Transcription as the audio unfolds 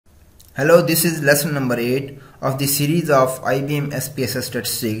Hello, this is lesson number 8 of the series of IBM SPSS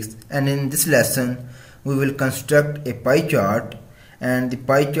statistics, and in this lesson we will construct a pie chart. And the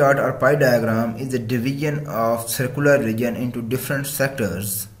pie chart or pie diagram is a division of circular region into different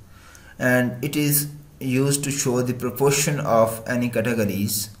sectors, and it is used to show the proportion of any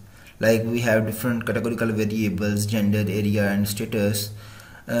categories. Like we have different categorical variables, gender, area and status.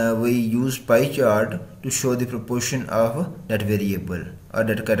 We use pie chart to show the proportion of that variable or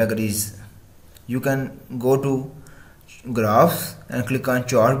that categories. You can go to graphs and click on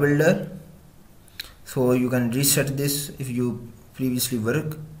chart builder, so you can reset this if you previously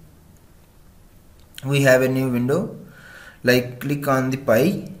work. We have a new window. Like click on the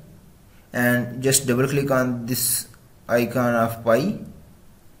pie and just double click on this icon of pie.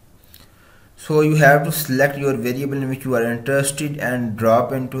 So you have to select your variable in which you are interested and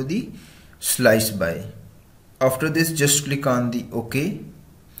drop into the slice by. After this, just click on the OK,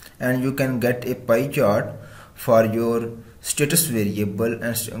 and you can get a pie chart for your status variable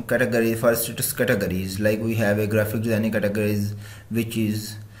and category for status categories. Like we have a graphic designing categories which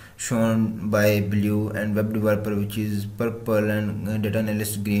is shown by blue, and web developer which is purple, and data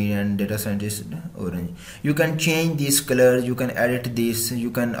analyst green, and data scientist orange. You can change these colors, you can edit this,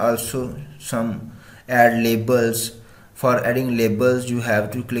 you can also add labels. For adding labels, you have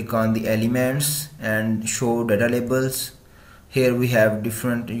to click on the elements and show data labels. Here we have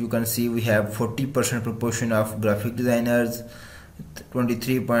different, you can see we have 40% proportion of graphic designers,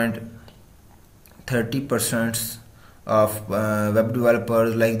 23.30% of web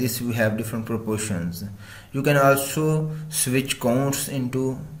developers. Like this we have different proportions. You can also switch counts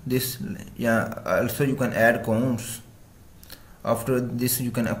into this. Also you can add counts. After this you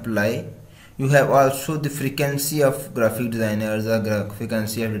can apply. You have also the frequency of graphic designers or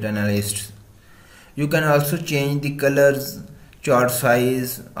frequency of data analysts. You can also change the colors, chart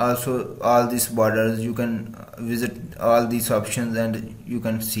size, also all these borders. You can visit all these options and you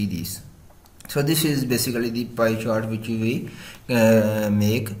can see these. So this is basically the pie chart which we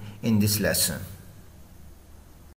make in this lesson.